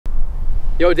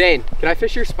Yo, Dane, can I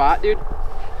fish your spot, dude?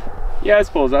 Yeah, I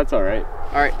suppose that's all right.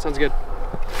 All right, sounds good.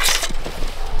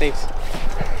 Thanks.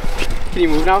 Can you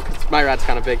move now? Because my rod's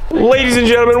kind of big. Ladies and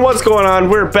gentlemen, what's going on?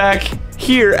 We're back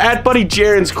here at Buddy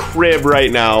Jaren's crib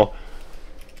right now.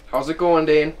 How's it going,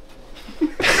 Dane?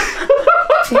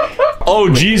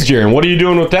 Oh, geez, Jaren, what are you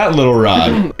doing with that little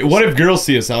rod? What if girls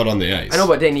see us out on the ice? I know,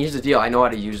 but Dane, here's the deal. I know how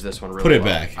to use this one really Put it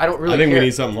well. back. I don't really I think care. we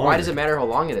need something longer. Why does it matter how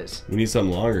long it is? We need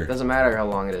something longer. It doesn't matter how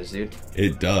long it is, dude.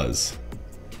 It does.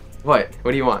 What?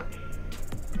 What do you want? Do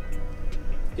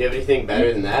you have anything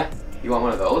better than that? You want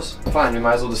one of those? Fine, we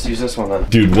might as well just use this one then.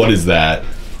 Dude, what is that?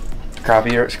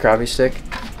 Crappie stick.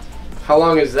 How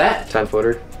long is that?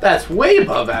 10-footer. That's way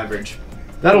above average.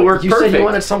 That'll work You perfect. said you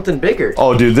wanted something bigger.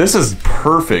 Oh, dude, this is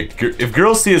perfect. If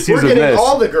girls see us We're using getting this,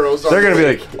 all the girls on they're gonna the be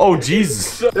lake. like, oh,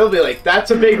 geez. They'll be like,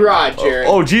 that's a big rod, Jared.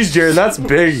 Oh, geez, Jaren, that's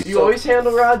big. You always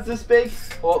handle rods this big?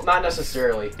 Well, not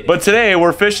necessarily. But today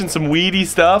we're fishing some weedy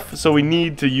stuff, so we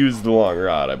need to use the long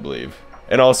rod, I believe.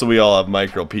 And also we all have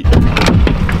micro P.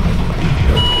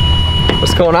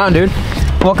 What's going on, dude?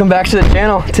 Welcome back to the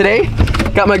channel. Today,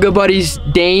 got my good buddies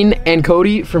Dane and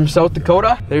Cody from South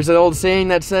Dakota. There's an old saying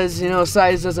that says, you know,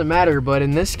 size doesn't matter, but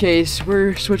in this case,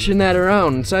 we're switching that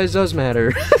around. Size does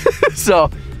matter.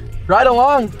 So, ride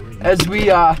along as we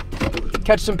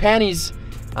catch some panties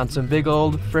on some big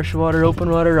old freshwater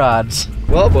open water rods.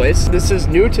 Well, boys, this is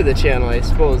new to the channel, I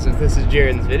suppose, if this is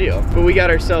Jaren's video. But we got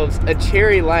ourselves a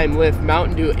cherry lime lift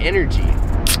Mountain Dew Energy.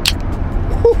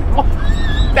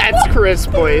 That's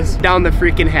crisp, boys. Down the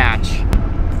freaking hatch.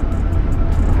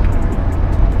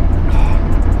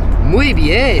 Muy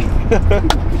bien.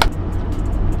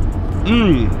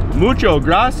 Mucho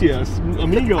gracias,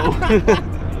 amigo.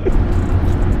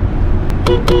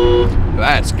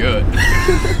 That's good.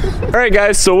 All right,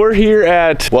 guys, so we're here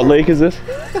at, what lake is this?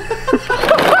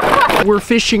 We're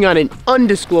fishing on an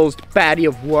undisclosed body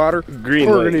of water. Green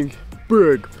targeting Lake.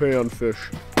 big panfish.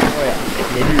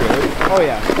 Oh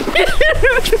yeah.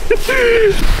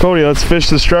 Cody, let's fish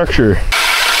the structure.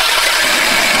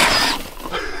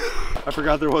 I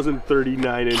forgot there wasn't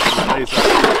 39 inches of ice.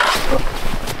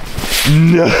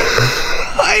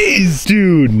 Nice,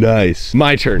 dude, nice.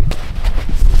 My turn.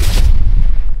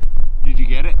 Did you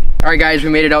get it? All right, guys, we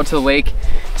made it out to the lake.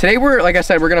 Today like I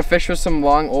said, we're gonna fish with some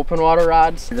long open water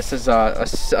rods. This is a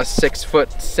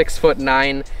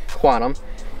 6'9" Quantum.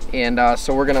 And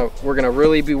so we're gonna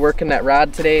really be working that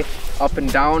rod today, up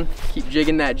and down, keep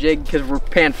jigging that jig, because we're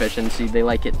pan fishing. See, they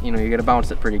like it, you know, you're gonna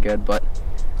bounce it pretty good, but.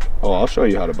 Oh, I'll show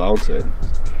you how to bounce it.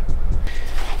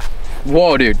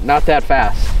 Whoa, dude, not that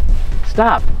fast.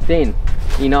 Stop, Dane,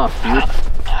 enough, dude.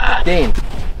 Dane.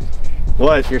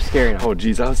 What? You're scaring him. Oh,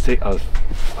 geez, I was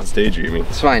daydreaming.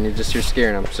 It's fine, you're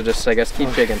scaring him, so just, I guess,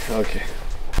 keep jigging. Okay.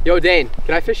 Yo, Dane,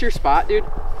 can I fish your spot, dude?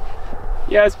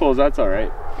 Yeah, I suppose that's all right.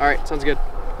 All right, sounds good.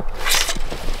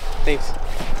 Thanks.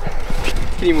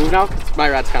 Can you move now? 'Cause my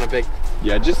rod's kind of big.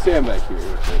 Yeah, just stand back here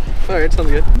with it. All right,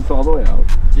 sounds good. It's all the way out.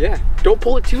 Yeah. Don't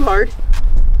pull it too hard.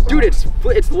 Dude, it's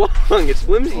long. It's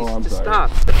flimsy. Oh, I'm Just sorry.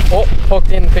 stop. Oh, poked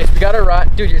in the face. We got our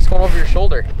rod. Dude, it's going over your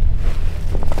shoulder.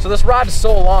 So this rod is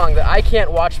so long that I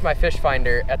can't watch my fish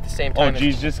finder at the same Oh, time.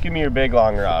 geez, just give me your big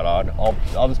long rod on.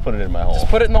 I'll just put it in my hole. Just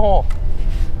put it in the hole.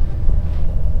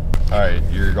 All right,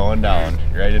 you're going down.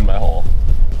 You're right in my hole.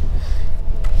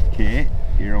 Okay,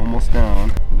 you're almost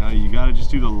down. Now you gotta just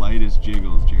do the lightest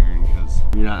jiggles, Jaren, because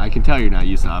I can tell you're not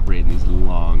used to operating these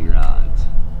long rods.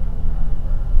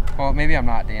 Well, maybe I'm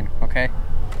not, Dan, okay?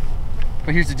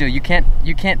 But here's the deal, you can't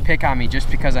pick on me just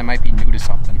because I might be new to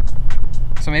something.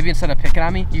 So maybe instead of picking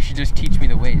on me, you should just teach me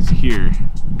the ways. Here,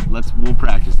 we'll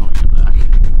practice when we get back.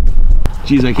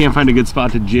 Geez, I can't find a good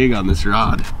spot to jig on this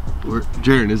rod.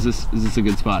 Jaren, is this a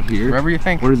good spot here? Wherever you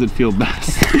think. Where does it feel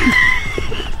best?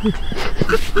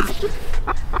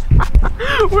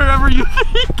 Wherever you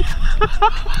think.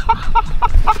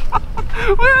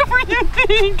 Wherever you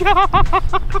think.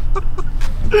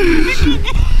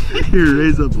 Here,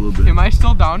 raise up a little bit. Am I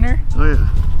still down there? Oh yeah.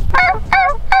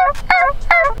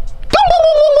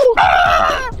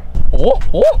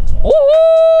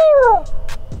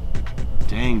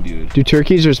 Dang, dude. Do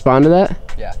turkeys respond to that?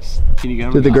 Yes. Can you get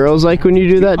them? Do the girls like when you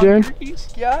do that, Jaren? Turkeys?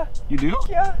 Yeah. You do?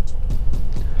 Yeah.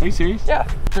 Are you serious? Yeah.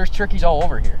 There's turkeys all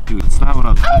over here. Dude, it's not what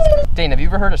I was asking. Dane, have you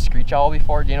ever heard a screech owl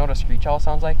before? Do you know what a screech owl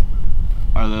sounds like?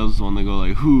 Are those the one that go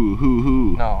like hoo, hoo,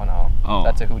 hoo? No, no. Oh.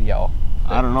 That's a hootie owl.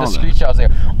 I don't know The that. screech owls, they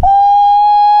go.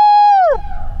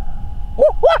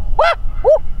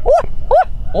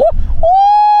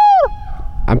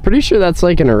 I'm pretty sure that's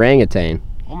like an orangutan.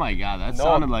 Oh my god, that No,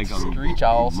 sounded like a screech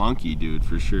owls. monkey, dude,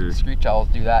 for sure. Screech owls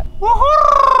do that.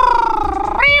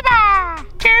 Reba!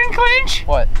 Karen Clinch?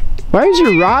 What? Why is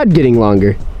your rod getting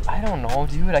longer? I don't know,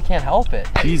 dude. I can't help it.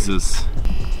 Jesus.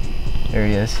 There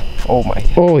he is. Oh my.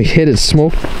 Oh, he hit his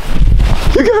smoke.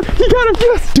 He got him.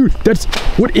 Yes. Dude, that's,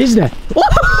 what is that?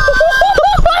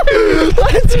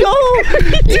 Let's go.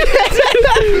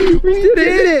 We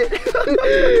did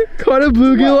it. Caught a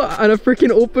bluegill on a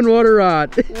freaking open water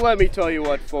rod. Let me tell you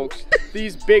what, folks.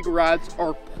 These big rods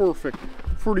are perfect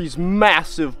for these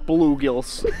massive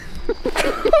bluegills.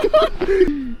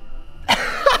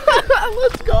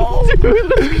 Let's go.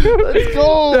 Dude, let's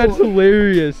go. That's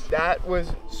hilarious. That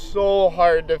was so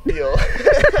hard to feel.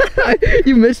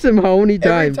 You missed him how many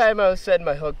times? Every time I was setting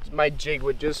my hook, my jig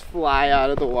would just fly out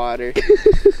of the water.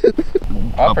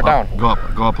 Up or down? Go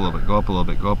up a little bit, go up a little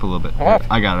bit, go up a little bit. Up.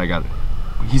 I got it.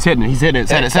 He's hitting it,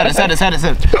 Set it. You got it?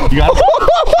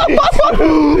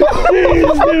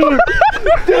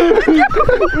 Dude,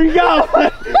 we got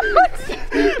it.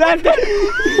 That thing.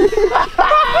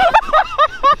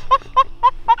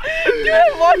 Dude, I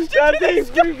watched that thing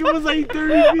freaking was like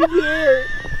 30 feet in the air.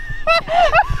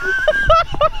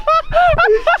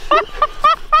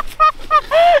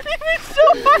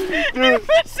 Dude,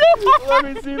 let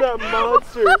me see that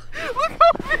monster.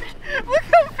 Look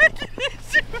how big it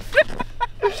is.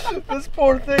 This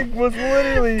poor thing was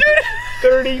literally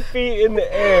 30 feet in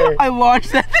the air. I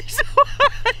launched that thing so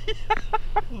high.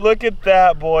 Look at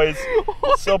that, boys.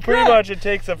 So pretty much it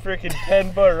takes a freaking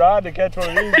 10-foot rod to catch one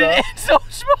of these, huh? It's so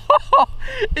small.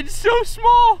 It's so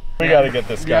small. We gotta get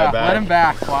this guy back. Let him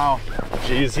back. Wow.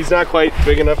 Jeez, he's not quite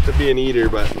big enough to be an eater,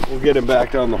 but we'll get him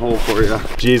back down the hole for you.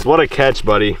 Jeez, what a catch,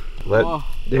 buddy.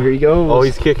 There he goes. Oh,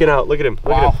 he's kicking out. Look at him.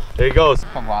 Look at him. There he goes.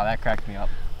 Oh, wow, that cracked me up.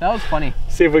 That was funny.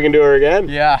 See if we can do her again.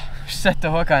 Yeah, set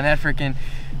the hook on that freaking.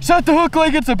 Set the hook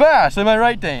like it's a bass. Am I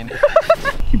right, Dane?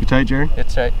 Keep it tight, Jared.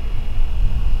 It's right.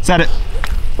 Set it.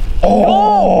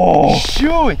 Oh,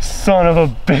 shoot! Son of a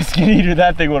biscuit eater.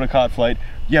 That thing would have caught flight.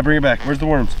 Yeah, bring it back. Where's the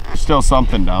worms? There's still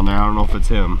something down there. I don't know if it's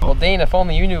him. Well, Dane, if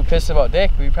only you knew piss about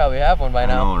dick, we'd probably have one by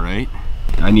now. I know, right?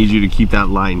 I need you to keep that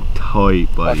line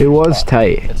tight, buddy. It was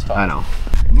tight. It's tough. I know.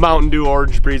 Mountain Dew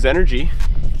Orange Breeze Energy.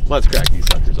 Let's crack these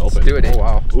suckers open. Let's do it. Oh,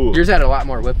 wow. Ooh. Yours had a lot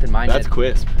more whip than mine That's did.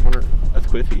 crisp. That's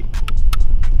quiffy.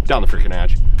 Down the freaking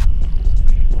hatch.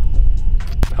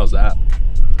 How's that?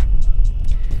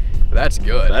 That's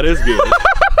good. That is good.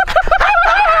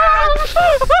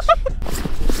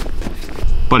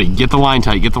 Buddy, get the line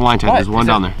tight. Get the line tight. What? There's one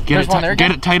down there.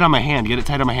 Get it tight on my hand. Get it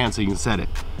tight on my hand so you can set it.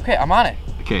 Okay, I'm on it.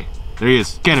 Okay, there he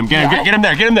is. Get him there.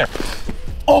 Get him there.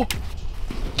 Oh,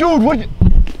 dude, what?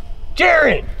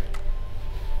 Jared!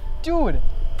 Dude,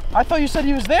 I thought you said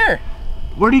he was there.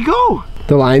 Where'd he go?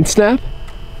 The line snap?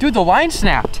 Dude, the line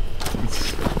snapped.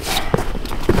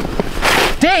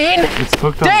 Dane! It's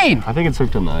hooked on. Dane! I think it's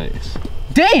hooked on the ice.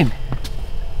 Dane!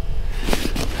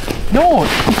 No!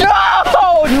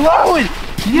 No! Dude!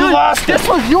 You lost him. This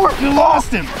was your fault. You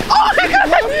lost him. Oh my god!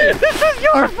 This is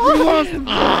your fault! You lost him.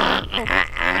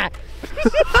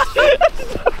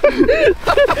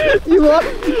 You lost?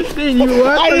 Dane, you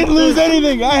lost? I didn't lose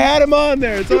anything. I had him on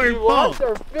there. It's all your fault.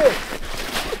 Our fish.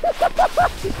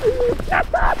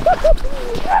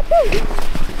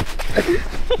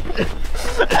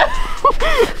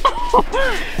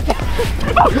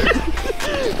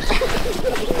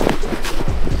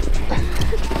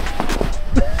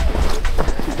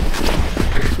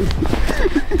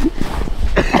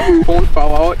 Phone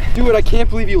fell out. Dude, I can't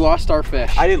believe you lost our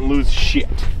fish. I didn't lose shit.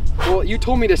 Well, you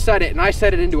told me to set it, and I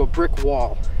set it into a brick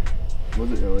wall.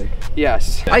 Was it really?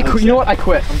 Yes. You know what? I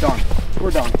quit. I'm done.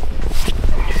 We're done.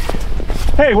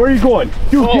 Hey, where are you going?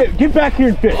 Dude, get back here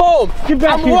and fish. Home. Get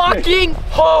back I'm here and walking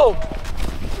home.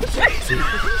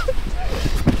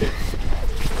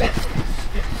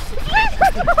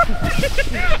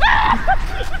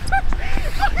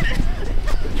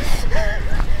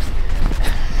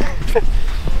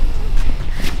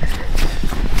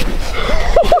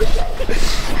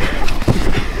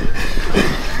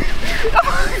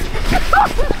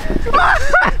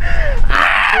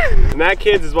 And that,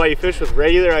 kids, is why you fish with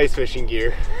regular ice fishing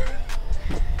gear.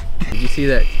 Did you see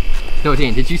that? No,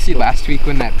 Dane, did you see last week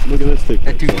when that... Look at this thing.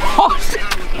 That dude...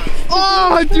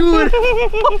 Oh, dude!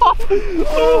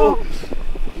 Oh.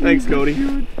 Thanks,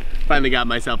 Cody. Finally got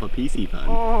myself a PISCIFUN.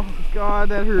 Oh, God,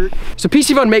 that hurt. So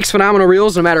PISCIFUN makes phenomenal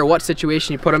reels no matter what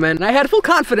situation you put them in. And I had full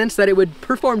confidence that it would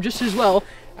perform just as well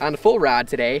on the full rod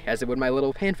today as I would my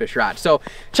little panfish rod. So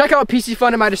check out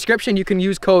PISCIFUN in my description. You can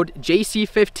use code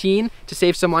JC15 to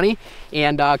save some money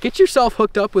and get yourself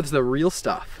hooked up with the real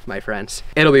stuff, my friends.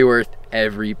 It'll be worth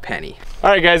every penny. All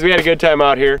right, guys, we had a good time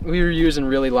out here. We were using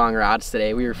really long rods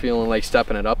today. We were feeling like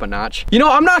stepping it up a notch. You know,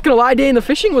 I'm not gonna lie, Dane, the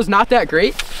fishing was not that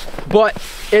great, but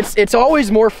it's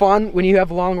always more fun when you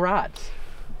have long rods.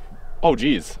 Oh,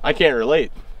 geez, I can't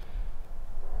relate.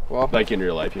 Well, like in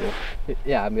real life, you know.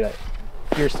 Yeah, I mean,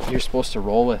 you're supposed to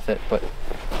roll with it, but.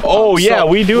 Oh yeah,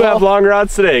 we do have long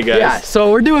rods today, guys. Yeah,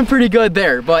 so we're doing pretty good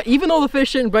there. But even though the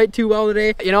fish didn't bite too well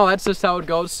today, you know, that's just how it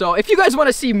goes. So if you guys want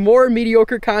to see more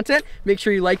mediocre content, make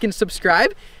sure you like and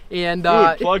subscribe. And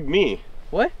dude, plug me.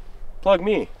 What? Plug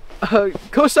me.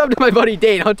 Go sub to my buddy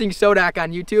Dane, Hunting Sodak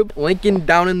on YouTube. Linking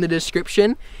down in the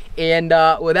description. And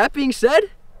with that being said,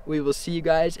 we will see you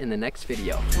guys in the next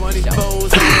video. 24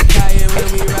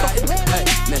 when we ride.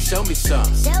 Now show me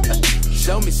some.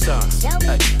 Show me some.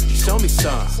 Show me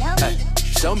some.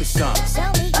 Show me some.